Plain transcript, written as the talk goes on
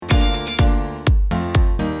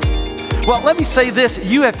Well, let me say this.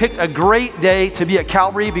 You have picked a great day to be at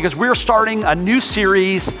Calvary because we're starting a new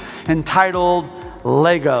series entitled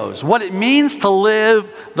Legos. What it means to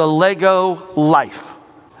live the Lego life.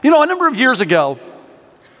 You know, a number of years ago,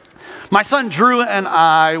 my son Drew and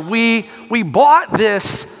I, we bought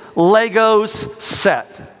this Legos set,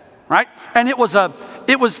 right? And it was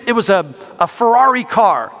a Ferrari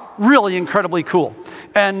car, really incredibly cool.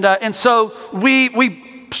 And so we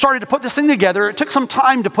started to put this thing together. It took some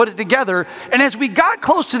time to put it together. And as we got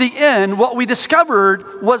close to the end, what we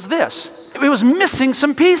discovered was this. It was missing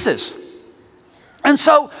some pieces. And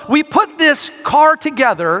so we put this car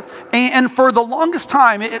together, and for the longest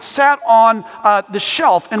time, it sat on the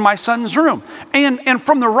shelf in my son's room. And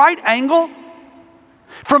from the right angle,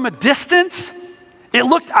 from a distance, it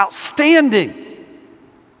looked outstanding.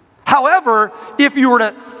 However, if you were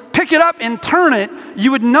to pick it up and turn it,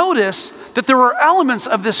 you would notice that there were elements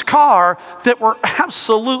of this car that were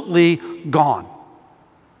absolutely gone.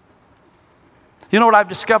 You know what I've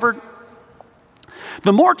discovered?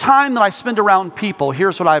 The more time that I spend around people,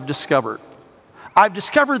 here's what I've discovered. I've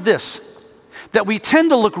discovered this, that we tend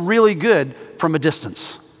to look really good from a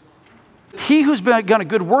distance. He who's begun a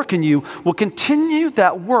good work in you will continue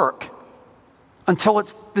that work until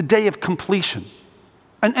it's the day of completion.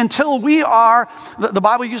 And until we are, the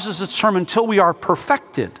Bible uses this term, until we are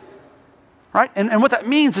perfected, right? And what that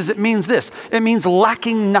means is it means this. It means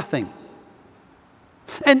lacking nothing.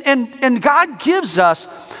 And God gives us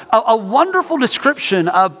a wonderful description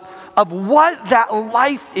of what that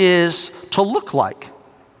life is to look like.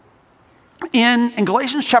 In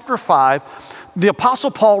Galatians chapter 5, the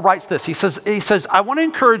Apostle Paul writes this. He says, I want to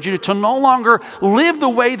encourage you to no longer live the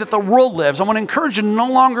way that the world lives. I want to encourage you to no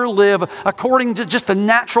longer live according to just the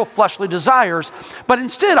natural fleshly desires, but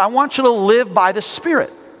instead I want you to live by the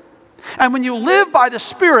Spirit. And when you live by the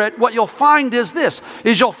Spirit, what you'll find is this,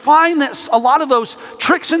 is you'll find that a lot of those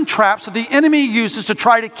tricks and traps that the enemy uses to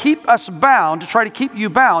try to keep us bound, to try to keep you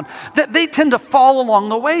bound, that they tend to fall along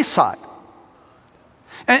the wayside.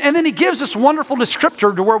 And then he gives this wonderful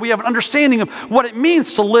descriptor to where we have an understanding of what it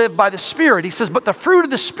means to live by the Spirit. He says, but the fruit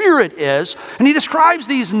of the Spirit is, and he describes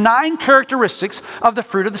these 9 characteristics of the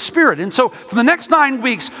fruit of the Spirit. And so for the next 9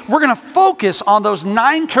 weeks, we're going to focus on those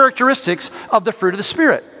 9 characteristics of the fruit of the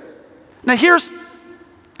Spirit. Now here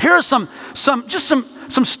are some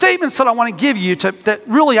statements that I want to give you that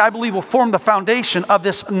really I believe will form the foundation of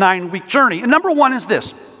this 9-week journey. And number 1 is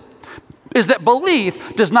this, is that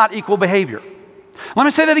belief does not equal behavior. Let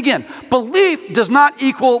me say that again. Belief does not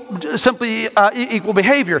simply equal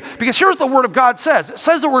behavior. Because here's what the Word of God says. It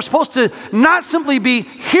says that we're supposed to not simply be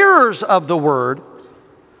hearers of the Word,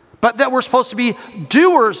 but that we're supposed to be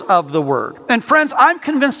doers of the Word. And friends, I'm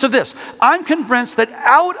convinced of this. I'm convinced that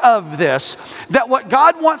out of this, that what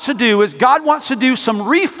God wants to do is God wants to do some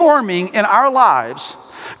reforming in our lives.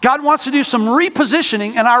 God wants to do some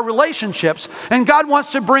repositioning in our relationships, and God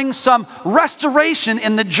wants to bring some restoration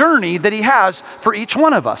in the journey that He has for each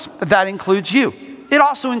one of us. That includes you. It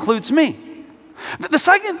also includes me. The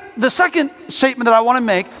second statement that I want to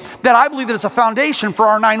make that I believe that is a foundation for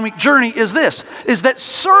our 9-week journey is this, is that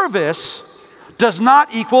service does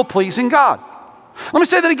not equal pleasing God. Let me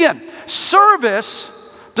say that again.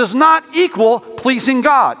 Service does not equal pleasing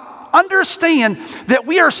God. Understand that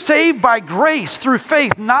we are saved by grace through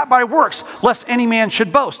faith, not by works, lest any man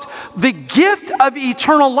should boast. The gift of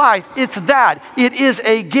eternal life, it's that. It is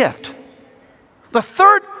a gift. The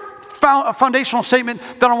third foundational statement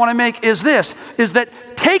that I want to make is this, is that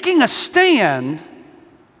taking a stand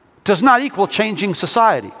does not equal changing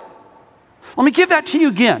society. Let me give that to you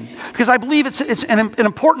again, because I believe it's an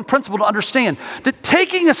important principle to understand, that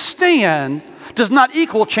taking a stand does not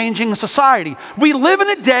equal changing a society. We live in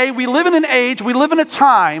a day, we live in an age, we live in a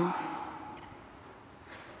time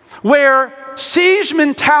where siege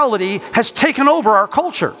mentality has taken over our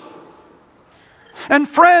culture. And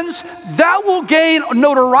friends, that will gain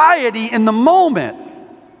notoriety in the moment.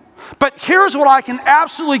 But here's what I can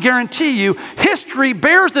absolutely guarantee you. History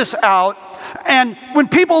bears this out. And when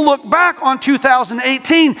people look back on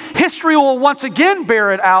 2018, history will once again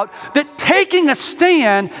bear it out that taking a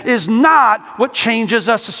stand is not what changes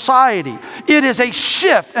a society. It is a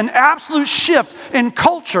shift, an absolute shift in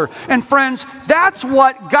culture. And friends, that's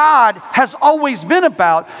what God has always been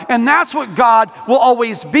about, and that's what God will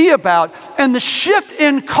always be about. And the shift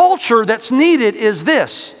in culture that's needed is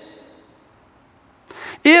this.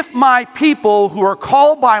 If my people who are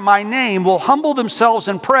called by my name will humble themselves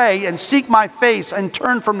and pray and seek my face and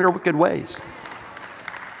turn from their wicked ways.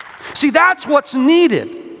 See, that's what's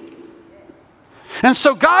needed. And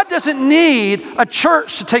so God doesn't need a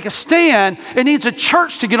church to take a stand. It needs a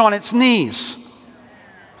church to get on its knees.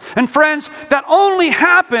 And friends, that only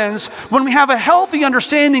happens when we have a healthy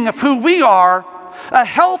understanding of who we are, a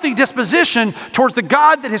healthy disposition towards the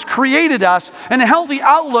God that has created us, and a healthy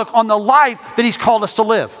outlook on the life that He's called us to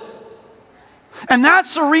live. And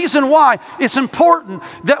that's the reason why it's important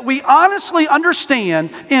that we honestly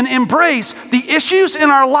understand and embrace the issues in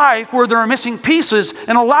our life where there are missing pieces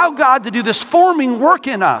and allow God to do this forming work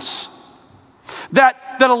in us that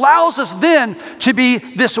allows us then to be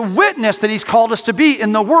this witness that He's called us to be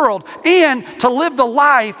in the world and to live the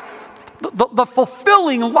life, the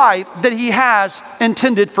fulfilling life that He has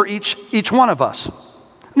intended for each one of us.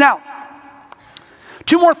 Now,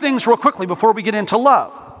 two more things real quickly before we get into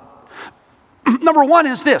love. Number one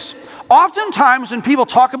is this. Oftentimes when people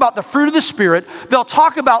talk about the fruit of the Spirit, they'll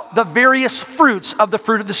talk about the various fruits of the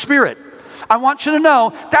fruit of the Spirit. I want you to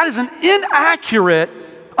know that is an inaccurate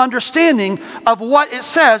understanding of what it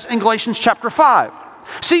says in Galatians chapter 5.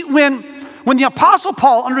 See, when the Apostle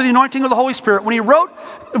Paul, under the anointing of the Holy Spirit, when he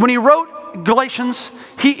wrote Galatians,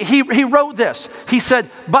 he wrote this. He said,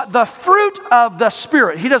 but the fruit of the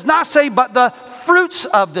Spirit. He does not say, but the fruits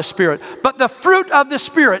of the Spirit, but the fruit of the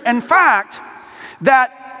Spirit. In fact,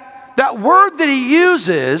 that word that he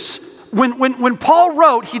uses, when Paul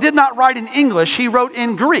wrote, he did not write in English, he wrote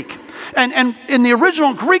in Greek. And in the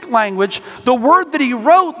original Greek language, the word that he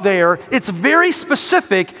wrote there, it's very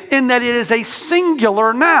specific in that it is a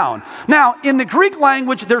singular noun. Now, in the Greek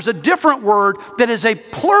language, there's a different word that is a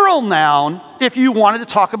plural noun if you wanted to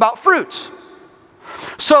talk about fruits.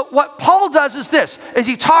 So what Paul does is this, is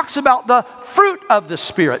he talks about the fruit of the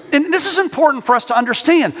Spirit. And this is important for us to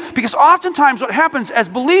understand because oftentimes what happens as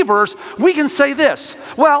believers, we can say this,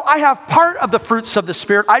 well, I have part of the fruits of the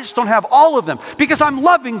Spirit, I just don't have all of them because I'm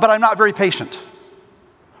loving, but I'm not very patient.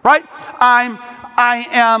 Right? I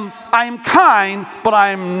am kind, but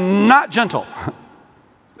I'm not gentle.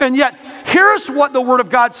 And yet, here's what the Word of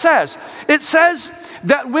God says. It says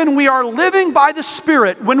that when we are living by the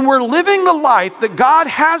Spirit, when we're living the life that God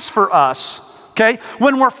has for us, okay,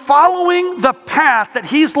 when we're following the path that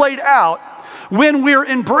He's laid out, when we're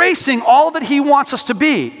embracing all that He wants us to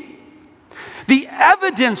be, the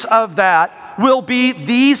evidence of that will be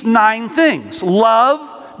these 9 things: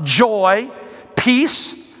 love, joy,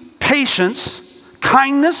 peace, patience,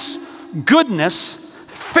 kindness, goodness,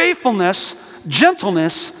 faithfulness,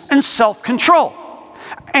 gentleness, and self-control.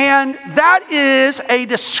 And that is a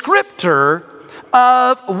descriptor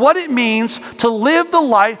of what it means to live the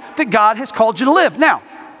life that God has called you to live. Now,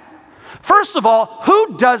 first of all,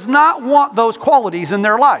 who does not want those qualities in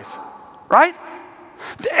their life, right?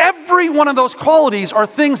 Every one of those qualities are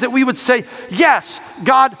things that we would say, yes,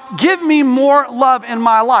 God, give me more love in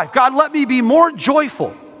my life. God, let me be more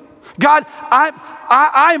joyful. God,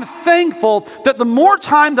 I am thankful that the more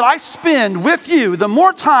time that I spend with you, the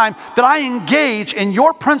more time that I engage in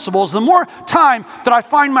your principles, the more time that I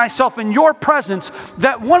find myself in your presence,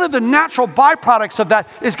 that one of the natural byproducts of that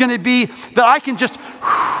is going to be that I can just,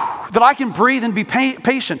 that I can breathe and be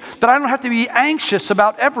patient, that I don't have to be anxious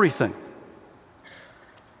about everything.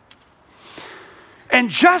 And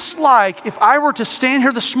just like if I were to stand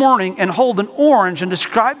here this morning and hold an orange and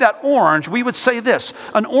describe that orange, we would say this: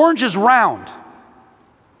 an orange is round.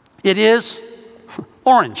 It is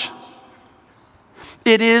orange.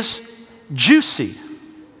 It is juicy.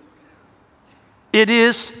 It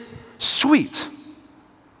is sweet.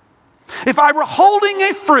 If I were holding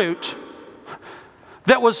a fruit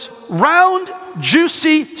that was round,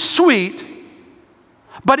 juicy, sweet,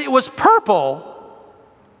 but it was purple,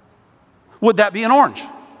 would that be an orange?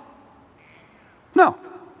 No.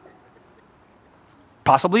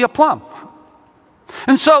 Possibly a plum.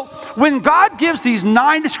 And so when God gives these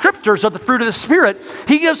 9 descriptors of the fruit of the Spirit,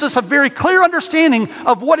 He gives us a very clear understanding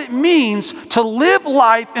of what it means to live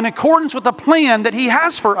life in accordance with the plan that He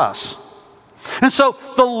has for us. And so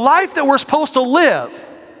the life that we're supposed to live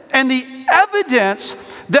and the evidence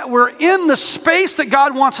that we're in the space that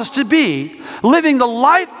God wants us to be, living the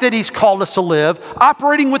life that He's called us to live,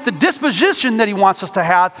 operating with the disposition that He wants us to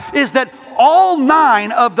have, is that all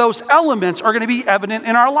 9 of those elements are going to be evident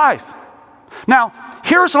in our life. Now,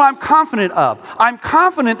 here's what I'm confident of. I'm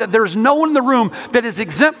confident that there's no one in the room that is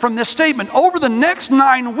exempt from this statement. Over the next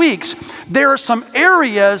 9 weeks, there are some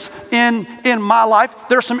areas in my life,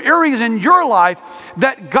 there are some areas in your life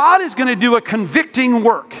that God is going to do a convicting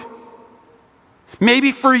work.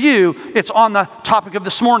 Maybe for you, it's on the topic of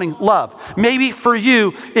this morning, love. Maybe for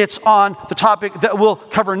you, it's on the topic that we'll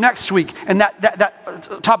cover next week, and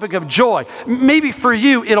that topic of joy. Maybe for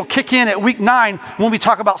you, it'll kick in at week 9 when we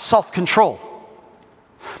talk about self-control.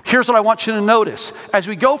 Here's what I want you to notice. As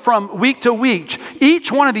we go from week to week,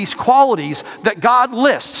 each one of these qualities that God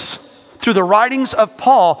lists, through the writings of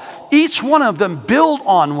Paul, each one of them build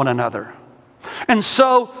on one another. And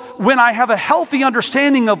so when I have a healthy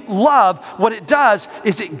understanding of love, what it does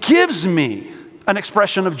is it gives me an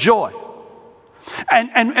expression of joy.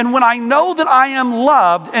 And when I know that I am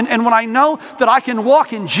loved, and when I know that I can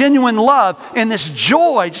walk in genuine love, and this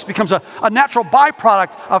joy just becomes a natural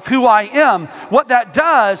byproduct of who I am, what that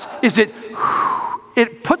does is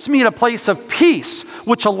it puts me in a place of peace,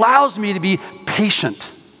 which allows me to be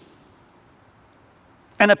patient.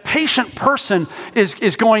 And a patient person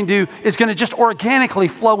is going to just organically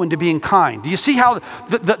flow into being kind. Do you see how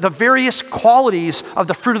the various qualities of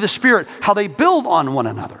the fruit of the Spirit, how they build on one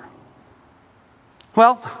another?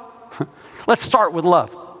 Well, let's start with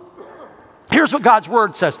love. Here's what God's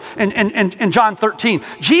word says in John 13.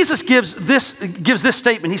 Jesus gives this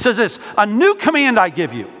statement. He says this, "A new command I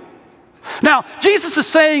give you." Now, Jesus is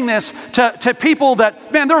saying this to people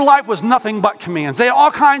that, man, their life was nothing but commands. They had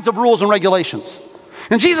all kinds of rules and regulations.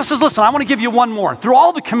 And Jesus says, listen, I want to give you one more. Through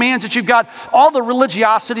all the commands that you've got, all the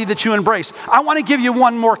religiosity that you embrace, I want to give you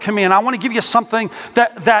one more command. I want to give you something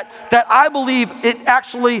that I believe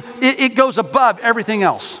it goes above everything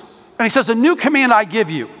else. And he says, a new command I give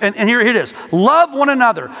you. And here it is. Love one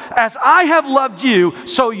another. As I have loved you,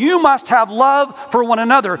 so you must have love for one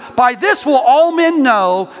another. By this will all men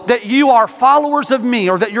know that you are followers of me,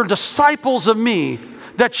 or that you're disciples of me,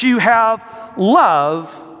 that you have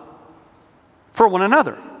love for one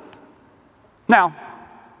another. Now,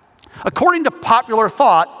 according to popular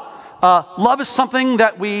thought, love is something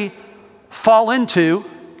that we fall into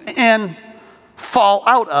and fall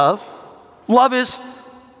out of. Love is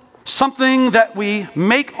something that we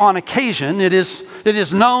make on occasion. It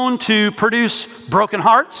is known to produce broken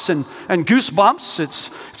hearts and goosebumps.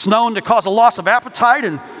 It's known to cause a loss of appetite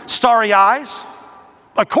and starry eyes.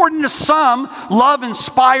 According to some, love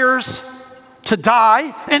inspires to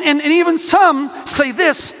die. And even some say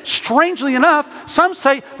this, strangely enough, some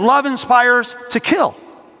say love inspires to kill.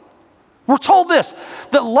 We're told this,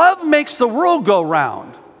 that love makes the world go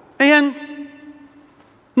round. And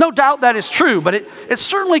no doubt that is true, but it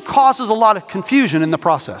certainly causes a lot of confusion in the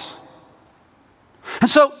process. And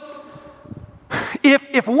so,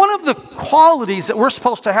 if one of the qualities that we're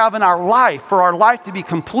supposed to have in our life, for our life to be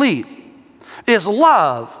complete, is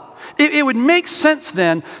love, it would make sense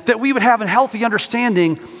then that we would have a healthy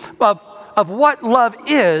understanding of what love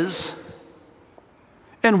is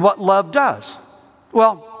and what love does.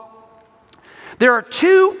 Well, there are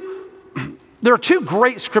two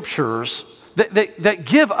great scriptures that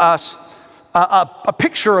give us a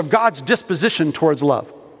picture of God's disposition towards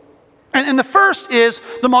love. And the first is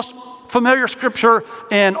the most familiar scripture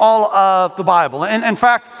in all of the Bible. And in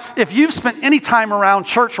fact, if you've spent any time around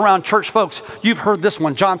church folks, you've heard this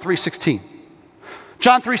one, John 3:16.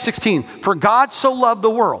 John 3:16, for God so loved the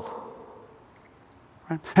world.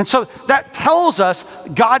 Right? And so that tells us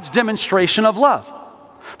God's demonstration of love.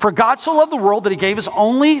 For God so loved the world that he gave his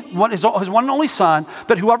one and only Son,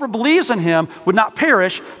 that whoever believes in him would not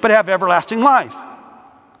perish, but have everlasting life.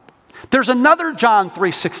 There's another John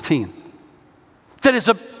 3:16 that is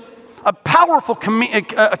a powerful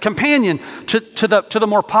companion to the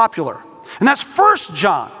more popular. And that's 1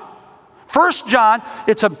 John. 1 John,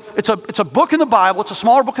 it's a book in the Bible. It's a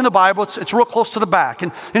smaller book in the Bible. It's real close to the back.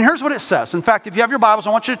 And here's what it says. In fact, if you have your Bibles, I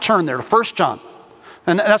want you to turn there to 1 John.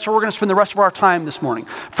 And that's where we're going to spend the rest of our time this morning.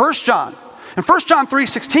 1 John. And 1 John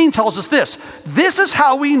 3:16 tells us this. This is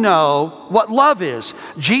how we know what love is.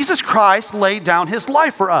 Jesus Christ laid down his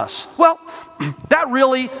life for us. Well,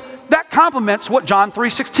 that complements what John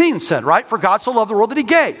 3:16 said, right? For God so loved the world that he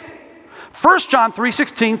gave. 1 John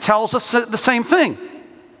 3:16 tells us the same thing.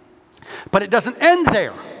 But it doesn't end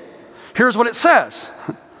there. Here's what it says.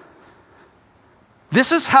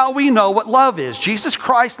 This is how we know what love is. Jesus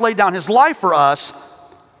Christ laid down his life for us,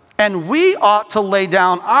 and we ought to lay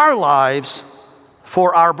down our lives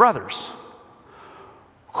for our brothers.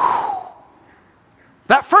 Whew.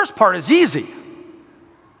 That first part is easy.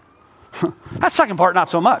 That second part, not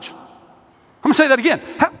so much. I'm going to say that again.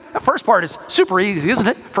 That first part is super easy, isn't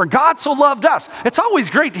it? For God so loved us. It's always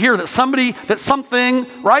great to hear that something,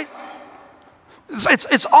 right?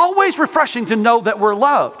 It's always refreshing to know that we're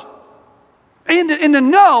loved. And to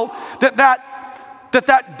know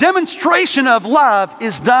that demonstration of love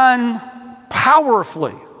is done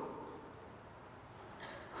powerfully.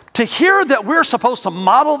 To hear that we're supposed to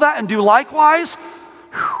model that and do likewise,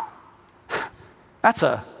 that's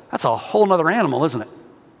a whole nother animal, isn't it?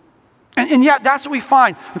 And yet that's what we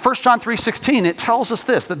find in 1 John 3:16. It tells us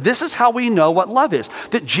this, that this is how we know what love is,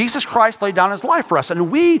 that Jesus Christ laid down his life for us,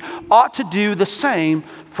 and we ought to do the same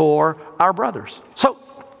for our brothers. So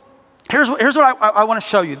Here's what I want to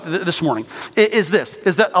show you this morning, is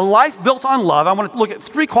that a life built on love. I want to look at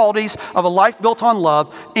 3 qualities of a life built on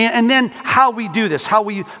love, and then how we do this, how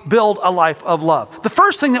we build a life of love. The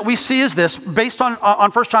first thing that we see is this, based on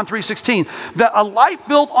 1 John 3:16, that a life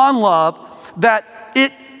built on love, that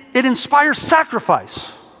it inspires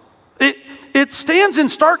sacrifice. It stands in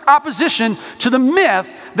stark opposition to the myth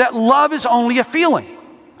that love is only a feeling.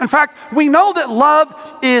 In fact, we know that love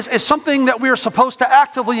is something that we are supposed to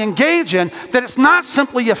actively engage in, that it's not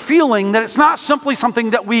simply a feeling, that it's not simply something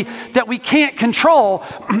that we can't control,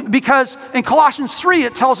 because in Colossians 3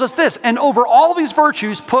 it tells us this, and over all these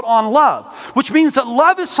virtues put on love, which means that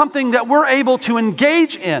love is something that we're able to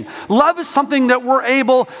engage in. Love is something that we're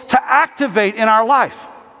able to activate in our life.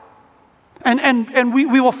 And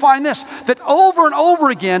we will find this, that over and over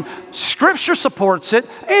again, Scripture supports it,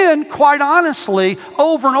 and quite honestly,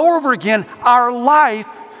 over and over again, our life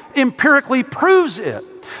empirically proves it.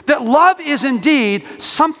 That love is indeed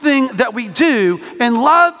something that we do, and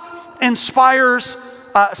love inspires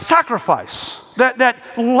sacrifice. That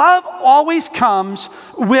love always comes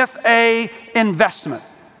with an investment.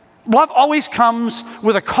 Love always comes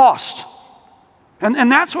with a cost.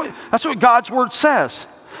 And that's what God's Word says.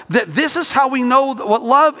 That this is how we know what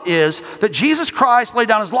love is, that Jesus Christ laid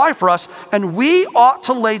down his life for us, and we ought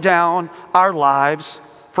to lay down our lives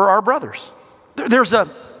for our brothers. There's a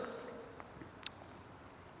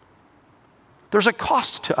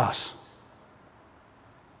cost to us.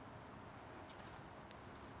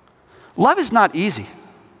 Love is not easy.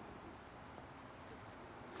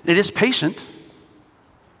 It is patient.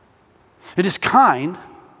 It is kind.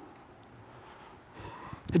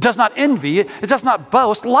 It does not envy, it does not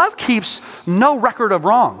boast. Love keeps no record of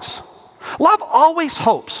wrongs. Love always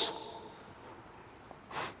hopes.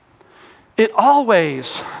 It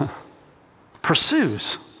always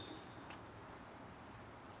pursues.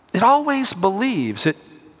 It always believes. It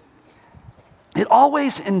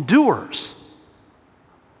always endures.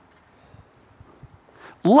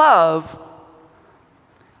 Love,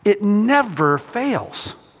 it never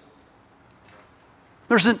fails.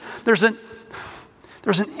 There's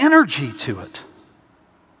an energy to it.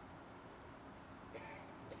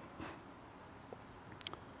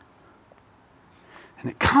 And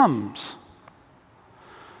it comes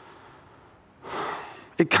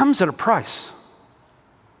at a price.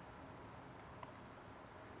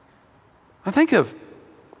 I think of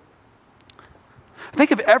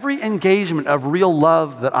every engagement of real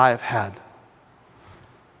love that I have had.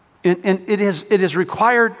 And it has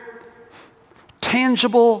required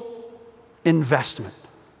tangible investment.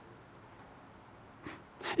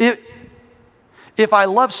 If I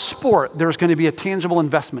love sport, there's going to be a tangible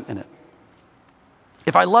investment in it.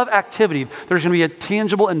 If I love activity, there's going to be a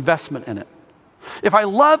tangible investment in it. If I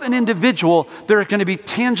love an individual, there's going to be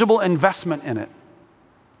tangible investment in it.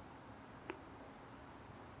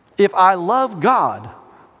 If I love God,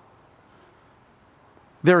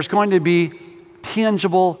 there's going to be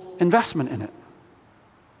tangible investment in it.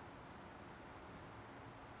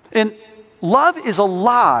 And love is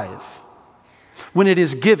alive when it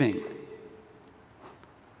is giving.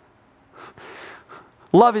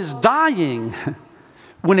 Love is dying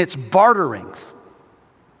when it's bartering.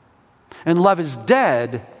 And love is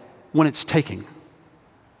dead when it's taking.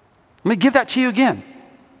 Let me give that to you again.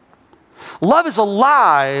 Love is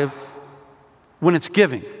alive when it's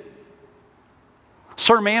giving.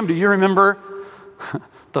 Sir, ma'am, do you remember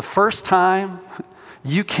the first time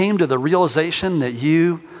you came to the realization that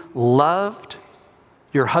you loved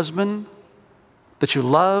your husband, that you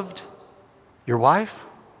loved your wife?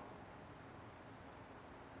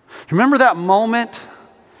 Remember that moment,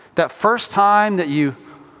 that first time that you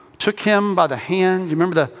took him by the hand? You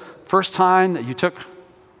remember the first time that you took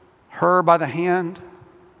her by the hand?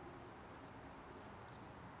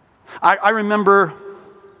 I remember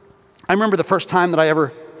the first time that I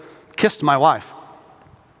ever kissed my wife.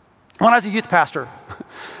 When I was a youth pastor,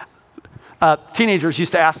 teenagers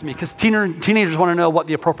used to ask me, because teenagers want to know what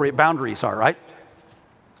the appropriate boundaries are, right?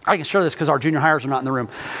 I can share this because our junior hires are not in the room.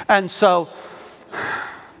 And so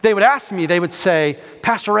they would ask me, they would say,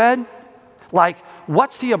 Pastor Ed, like,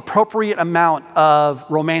 what's the appropriate amount of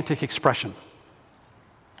romantic expression?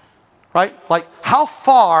 Right? Like, how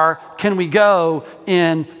far can we go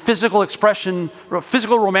in physical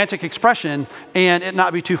romantic expression and it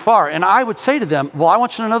not be too far? And I would say to them, well, I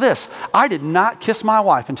want you to know this. I did not kiss my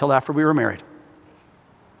wife until after we were married.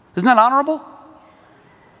 Isn't that honorable?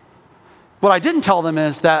 What I didn't tell them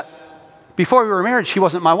is that before we were married, she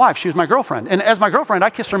wasn't my wife. She was my girlfriend. And as my girlfriend, I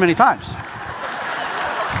kissed her many times.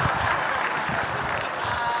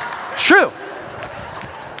 It's true.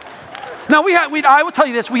 Now, I will tell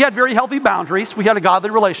you this, we had very healthy boundaries. We had a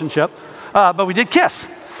godly relationship, but we did kiss.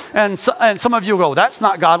 And some of you go, that's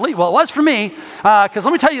not godly. Well, it was for me, because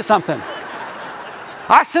let me tell you something.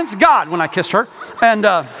 I sensed God when I kissed her, and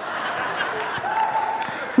I'm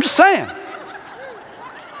just saying.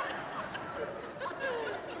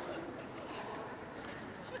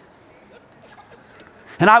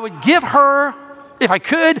 And I would give her, if I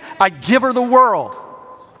could, I'd give her the world.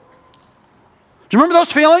 Do you remember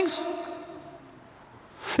those feelings?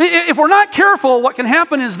 If we're not careful, what can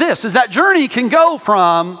happen is this, is that journey can go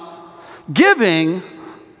from giving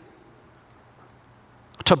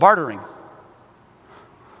to bartering.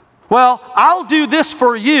 Well, I'll do this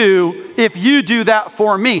for you if you do that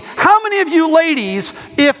for me. How many of you ladies,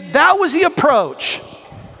 if that was the approach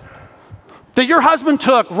that your husband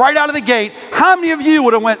took right out of the gate, how many of you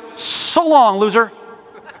would have went, so long, loser?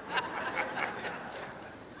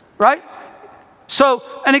 Right? So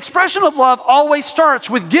an expression of love always starts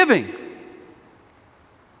with giving.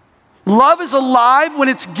 Love is alive when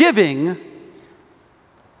it's giving.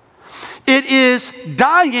 It is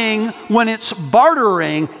dying when it's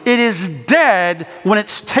bartering. It is dead when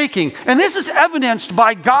it's taking. And this is evidenced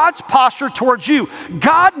by God's posture towards you.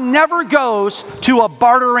 God never goes to a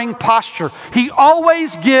bartering posture. He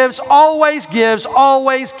always gives, always gives,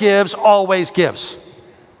 always gives, always gives.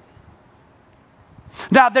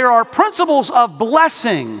 Now, there are principles of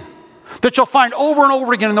blessing that you'll find over and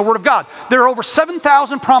over again in the Word of God. There are over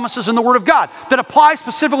 7,000 promises in the Word of God that apply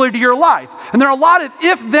specifically to your life. And there are a lot of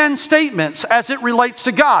if-then statements as it relates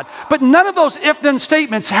to God. But none of those if-then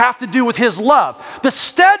statements have to do with His love. The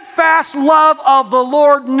steadfast love of the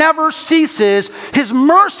Lord never ceases. His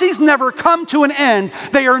mercies never come to an end.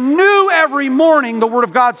 They are new every morning, the Word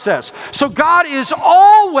of God says. So God is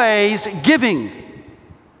always giving.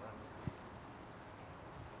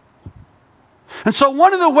 And so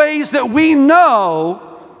one of the ways that we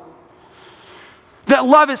know that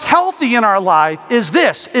love is healthy in our life is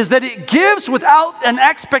this, is that it gives without an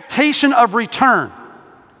expectation of return.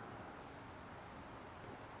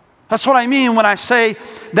 That's what I mean when I say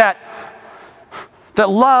that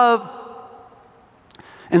love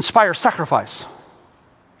inspires sacrifice.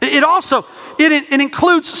 It also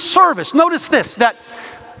includes service. Notice this, that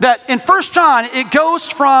in 1 John, it goes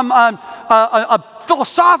from a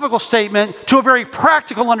philosophical statement to a very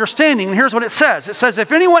practical understanding. And here's what it says. It says,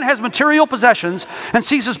 if anyone has material possessions and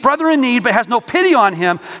sees his brother in need but has no pity on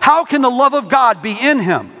him, how can the love of God be in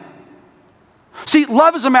him? See,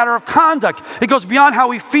 love is a matter of conduct. It goes beyond how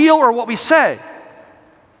we feel or what we say.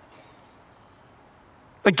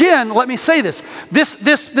 Again, let me say this.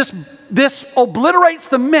 This obliterates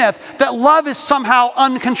the myth that love is somehow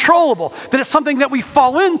uncontrollable, that it's something that we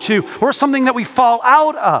fall into or something that we fall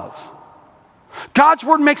out of. God's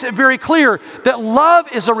Word makes it very clear that love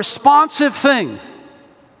is a responsive thing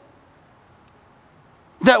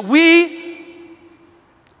that we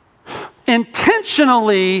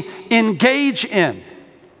intentionally engage in.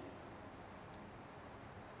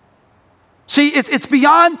 See, it's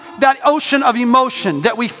beyond that ocean of emotion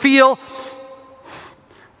that we feel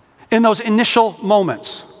in those initial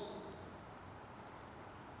moments.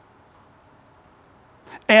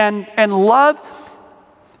 And love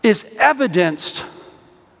is evidenced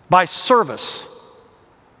by service.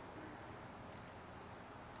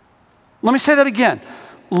 Let me say that again.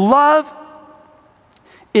 Love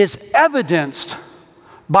is evidenced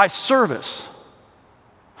by service.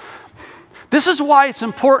 This is why it's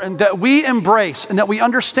important that we embrace and that we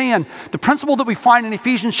understand the principle that we find in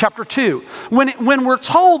Ephesians chapter 2. When we're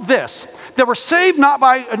told this, that we're saved not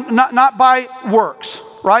by works,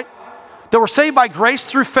 right? That we're saved by grace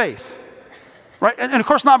through faith, right? And of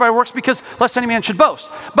course not by works, because lest any man should boast.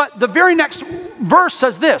 But the very next verse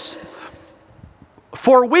says this,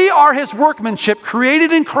 for we are His workmanship,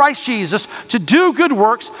 created in Christ Jesus to do good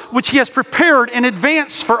works, which He has prepared in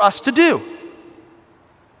advance for us to do.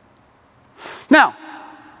 Now,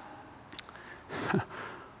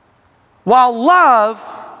 while love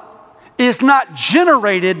is not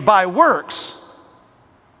generated by works,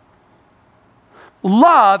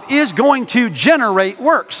 love is going to generate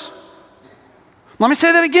works. Let me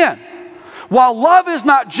say that again. While love is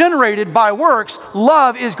not generated by works,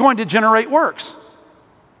 love is going to generate works.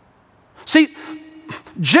 See,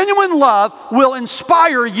 genuine love will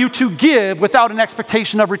inspire you to give without an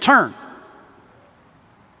expectation of return.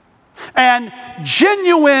 And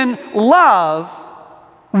genuine love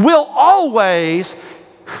will always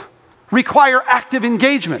require active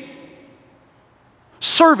engagement,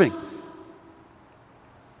 serving.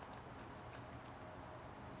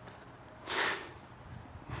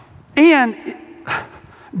 And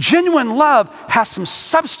Genuine love has some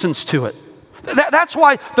substance to it. That's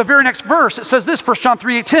why the very next verse, it says this, 1 John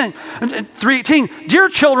 3:18, "Dear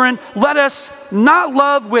children, let us not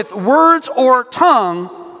love with words or tongue,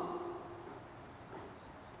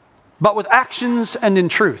 but with actions and in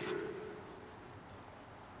truth."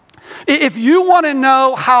 If you want to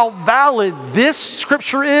know how valid this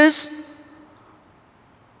scripture is,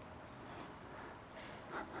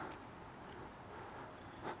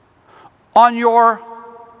 on your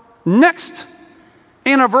next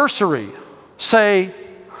anniversary, say,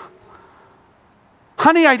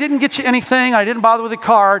 "Honey, I didn't get you anything. I didn't bother with a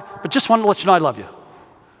card, but just wanted to let you know I love you."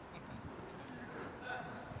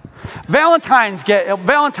 Valentine's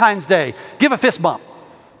Day, give a fist bump.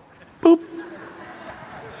 Boop.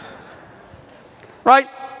 Right?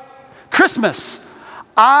 Christmas,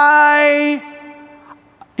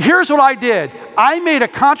 here's what I did. I made a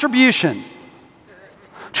contribution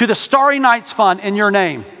to the Starry Nights Fund in your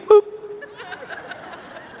name. Boop.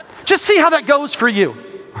 Just see how that goes for you.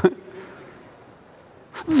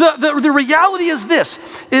 The reality is this,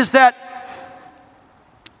 is that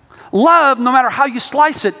love, no matter how you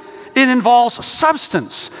slice it, it involves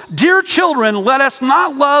substance. Dear children, let us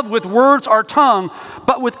not love with words or tongue,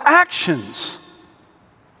 but with actions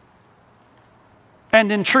and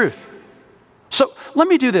in truth. So let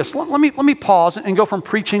me do this. Let me pause and go from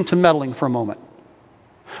preaching to meddling for a moment.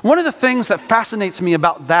 One of the things that fascinates me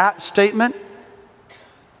about that statement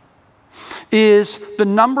is the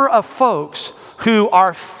number of folks who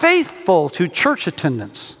are faithful to church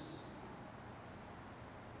attendance,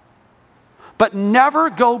 but never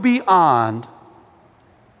go beyond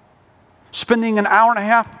spending an hour and a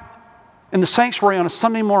half in the sanctuary on a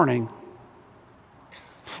Sunday morning,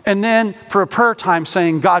 and then for a prayer time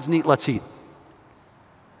saying, "God's neat, let's eat."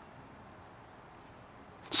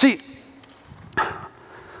 See,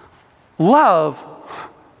 love,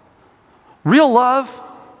 real love,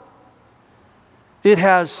 it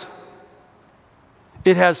has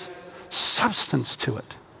substance to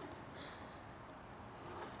it.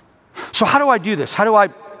 So how do I do this? How do I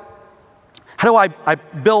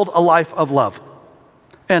build a life of love?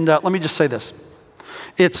 And let me just say this.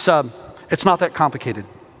 It's not that complicated.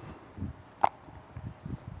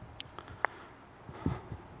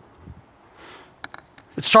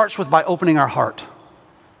 It starts with by opening our heart.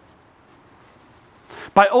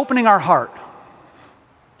 By opening our heart.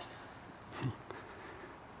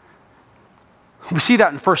 We see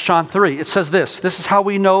that in 1 John 3. It says this is how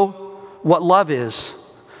we know what love is,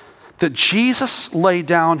 that Jesus laid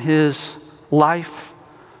down his life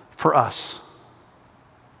for us.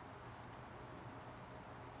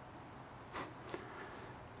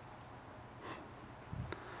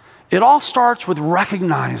 It all starts with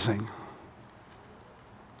recognizing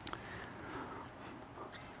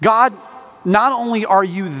God, not only are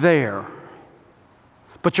you there,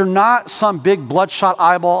 but you're not some big bloodshot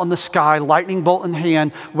eyeball in the sky, lightning bolt in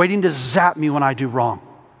hand, waiting to zap me when I do wrong.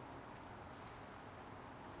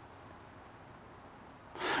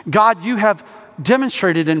 God, you have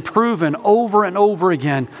demonstrated and proven over and over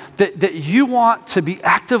again that you want to be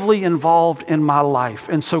actively involved in my life.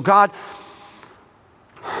 And so, God,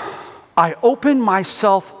 I open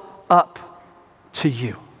myself up to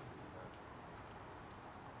you.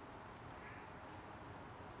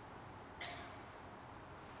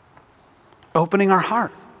 Opening our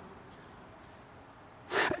heart.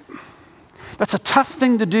 That's a tough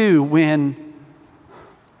thing to do when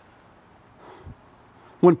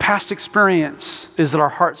past experience is that our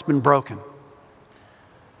heart's been broken.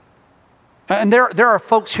 And there are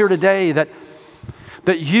folks here today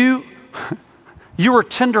that you were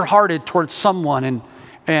tenderhearted towards someone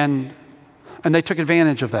and they took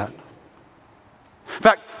advantage of that. In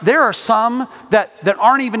fact, there are some that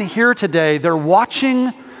aren't even here today. They're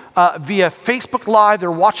watching via Facebook Live,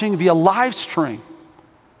 they're watching via live stream.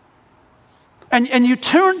 And you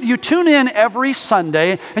tune in every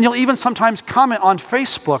Sunday, and you'll even sometimes comment on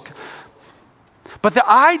Facebook. But the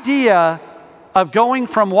idea of going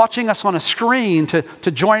from watching us on a screen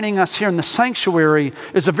to joining us here in the sanctuary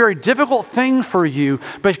is a very difficult thing for you,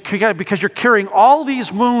 because you're carrying all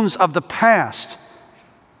these wounds of the past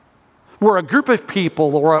where a group of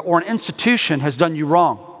people or an institution has done you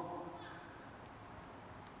wrong.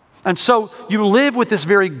 And so you live with this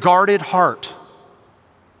very guarded heart.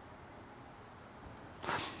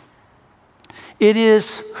 It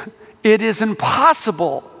is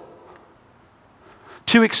impossible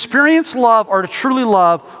to experience love or to truly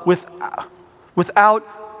love without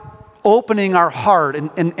opening our heart.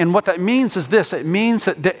 And what that means is this. It means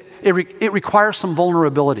that it requires some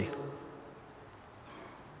vulnerability.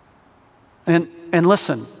 And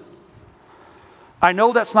listen, I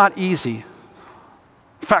know that's not easy.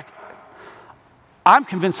 In fact, I'm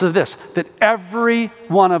convinced of this, that every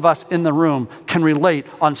one of us in the room can relate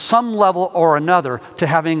on some level or another to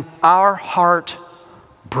having our heart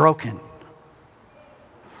broken.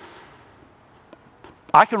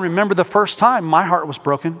 I can remember the first time my heart was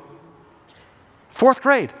broken. 4th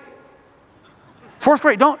grade. 4th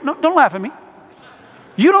grade. Don't laugh at me.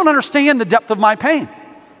 You don't understand the depth of my pain.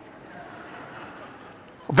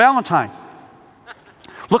 Valentine.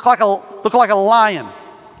 Looked like a lion.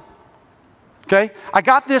 Okay? I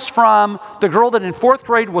got this from the girl that in 4th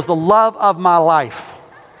grade was the love of my life.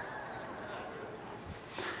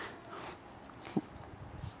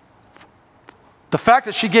 The fact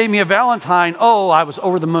that she gave me a Valentine, I was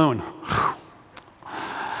over the moon.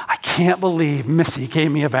 I can't believe Missy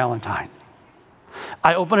gave me a Valentine.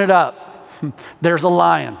 I open it up. There's a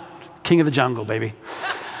lion. King of the jungle, baby.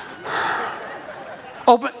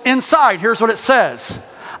 Open inside, here's what it says.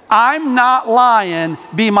 I'm not lying,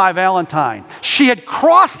 be my Valentine. She had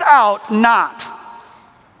crossed out not.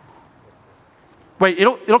 Wait,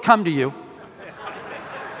 it'll come to you.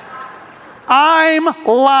 I'm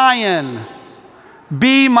lying,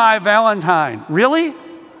 be my Valentine. Really?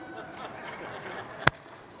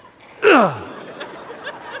 Ugh.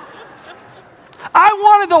 I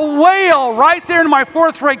wanted to wail right there in my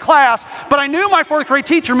 4th grade class, but I knew my 4th grade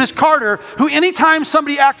teacher, Miss Carter, who anytime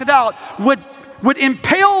somebody acted out would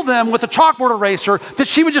impale them with a chalkboard eraser, that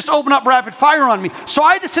she would just open up rapid fire on me. So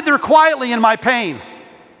I had to sit there quietly in my pain.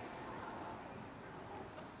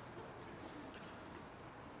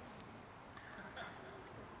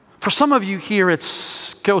 For some of you here, it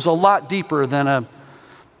goes a lot deeper than a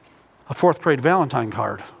 4th grade Valentine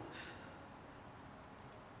card.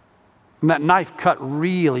 And that knife cut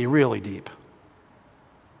really, really deep.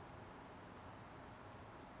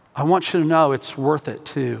 I want you to know it's worth it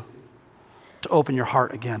to open your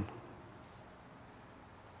heart again.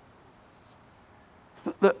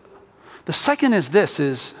 The second is this,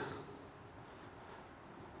 is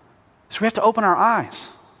we have to open our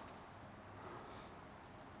eyes.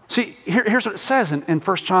 See, here's what it says in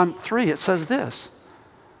 1 John 3. It says this.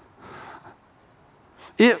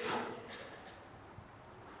 If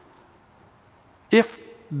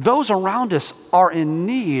those around us are in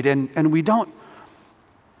need and we don't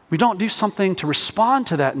do something to respond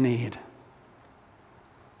to that need,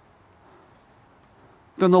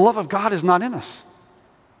 then the love of God is not in us.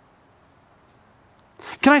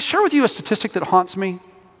 Can I share with you a statistic that haunts me?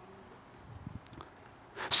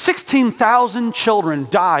 16,000 children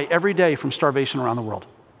die every day from starvation around the world.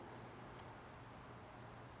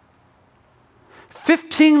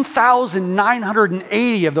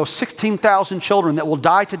 15,980 of those 16,000 children that will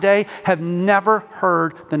die today have never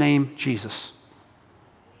heard the name Jesus.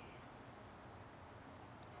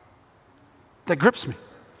 That grips me.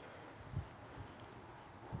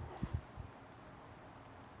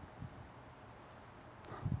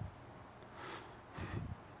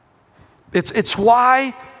 It's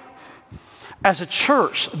why, as a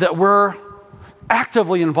church, that we're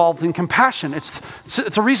actively involved in compassion. It's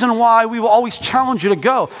a reason why we will always challenge you to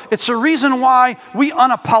go. It's a reason why we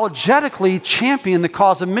unapologetically champion the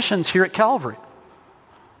cause of missions here at Calvary.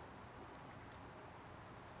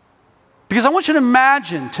 Because I want you to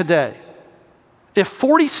imagine today, if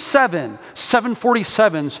 47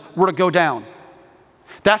 747s were to go down,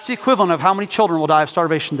 that's the equivalent of how many children will die of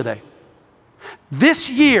starvation today. This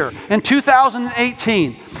year, in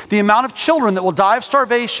 2018, the amount of children that will die of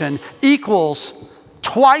starvation equals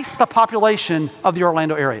twice the population of the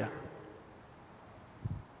Orlando area.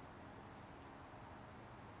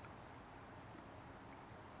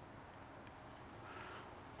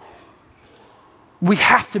 We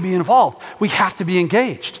have to be involved. We have to be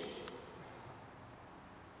engaged.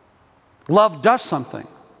 Love does something.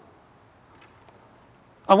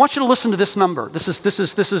 I want you to listen to this number.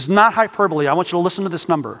 This is not hyperbole. I want you to listen to this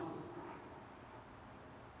number.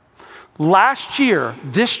 Last year,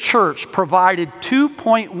 this church provided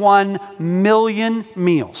 2.1 million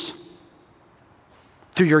meals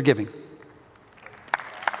through your giving.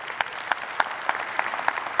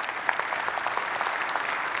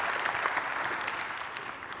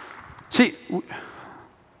 See,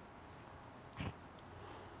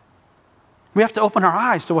 we have to open our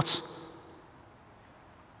eyes to what's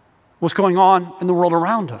going on in the world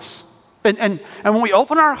around us. And when we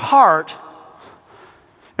open our heart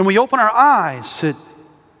and we open our eyes,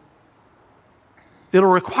 it'll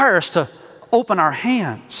require us to open our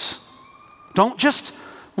hands. Don't just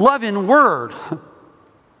love in word,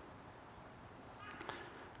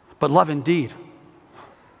 but love in deed.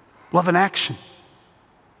 Love in action.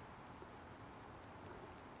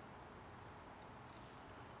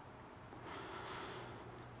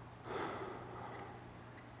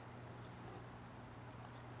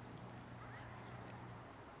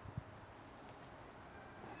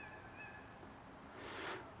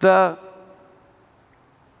 The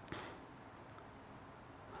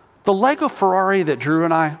Lego Ferrari that Drew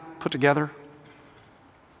and I put together,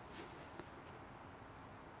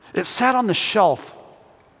 it sat on the shelf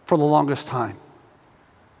for the longest time.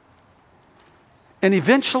 And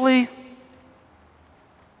eventually,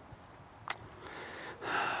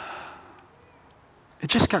 it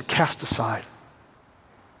just got cast aside.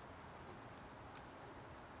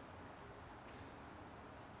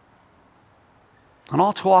 And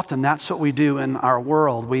all too often, that's what we do in our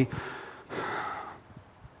world. We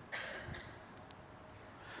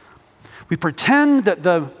pretend that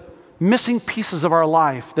the missing pieces of our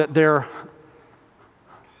life, that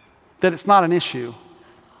it's not an issue.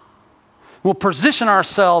 We'll position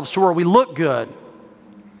ourselves to where we look good.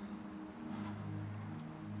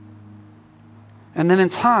 And then in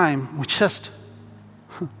time, we just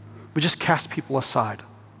cast people aside.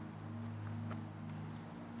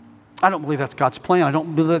 I don't believe that's God's plan. I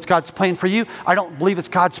don't believe that's God's plan for you. I don't believe it's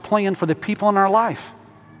God's plan for the people in our life.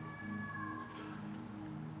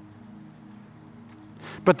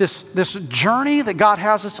 But this journey that God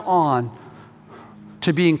has us on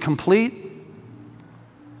to being complete,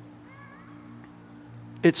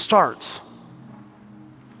 it starts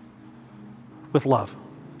with love.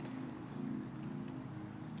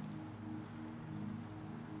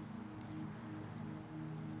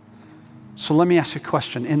 So let me ask you a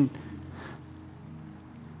question.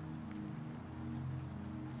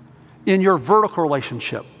 In your vertical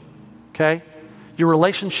relationship, okay, your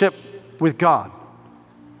relationship with God,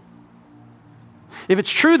 if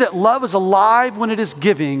it's true that love is alive when it is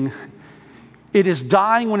giving, it is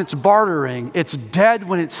dying when it's bartering, it's dead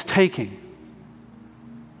when it's taking.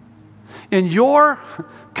 In your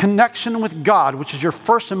connection with God, which is your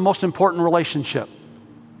first and most important relationship,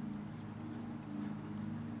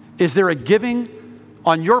 is there a giving,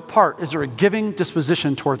 on your part, is there a giving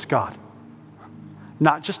disposition towards God?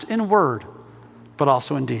 Not just in word, but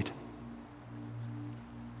also in deed.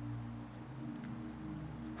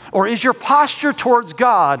 Or is your posture towards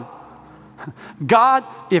God, God,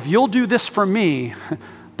 if you'll do this for me,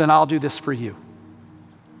 then I'll do this for you?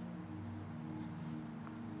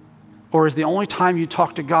 Or is the only time you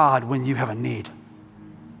talk to God when you have a need?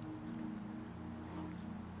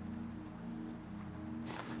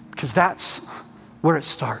 Because that's where it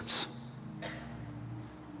starts.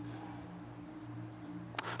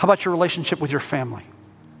 How about your relationship with your family?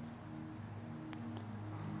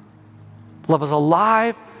 Love is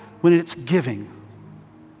alive when it's giving.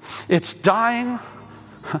 It's dying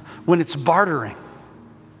when it's bartering.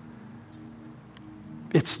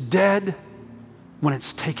 It's dead when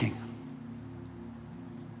it's taking.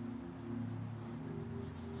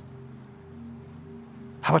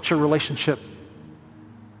 How about your relationship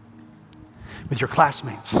with your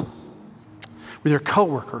classmates, with your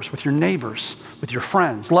coworkers, with your neighbors, with your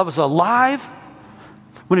friends? Love is alive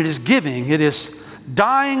when it is giving. It is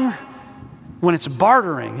dying when it's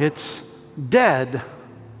bartering. It's dead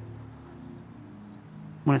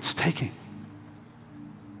when it's taking.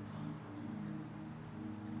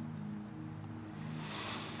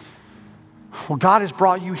 Well, God has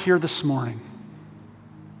brought you here this morning.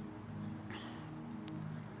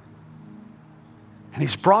 And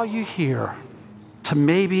He's brought you here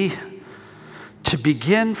to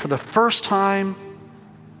begin for the first time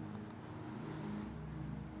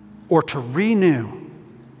or to renew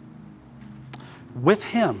with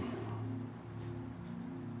Him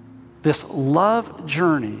this love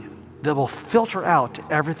journey that will filter out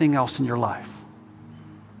to everything else in your life.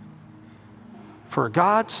 For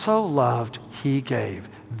God so loved, He gave.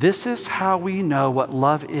 This is how we know what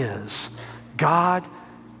love is. God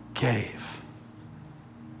gave.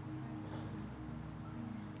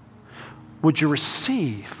 Would you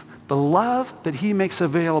receive the love that He makes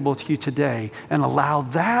available to you today and allow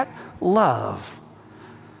that love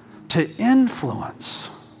to influence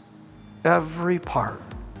every part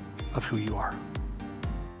of who you are?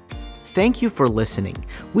 Thank you for listening.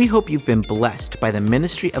 We hope you've been blessed by the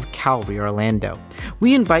ministry of Calvary Orlando.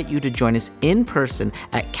 We invite you to join us in person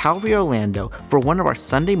at Calvary Orlando for one of our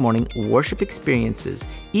Sunday morning worship experiences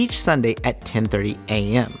each Sunday at 10:30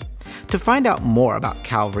 a.m. To find out more about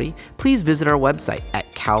Calvary, please visit our website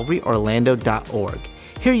at calvaryorlando.org.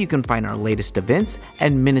 Here you can find our latest events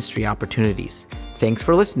and ministry opportunities. Thanks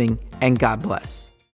for listening, and God bless.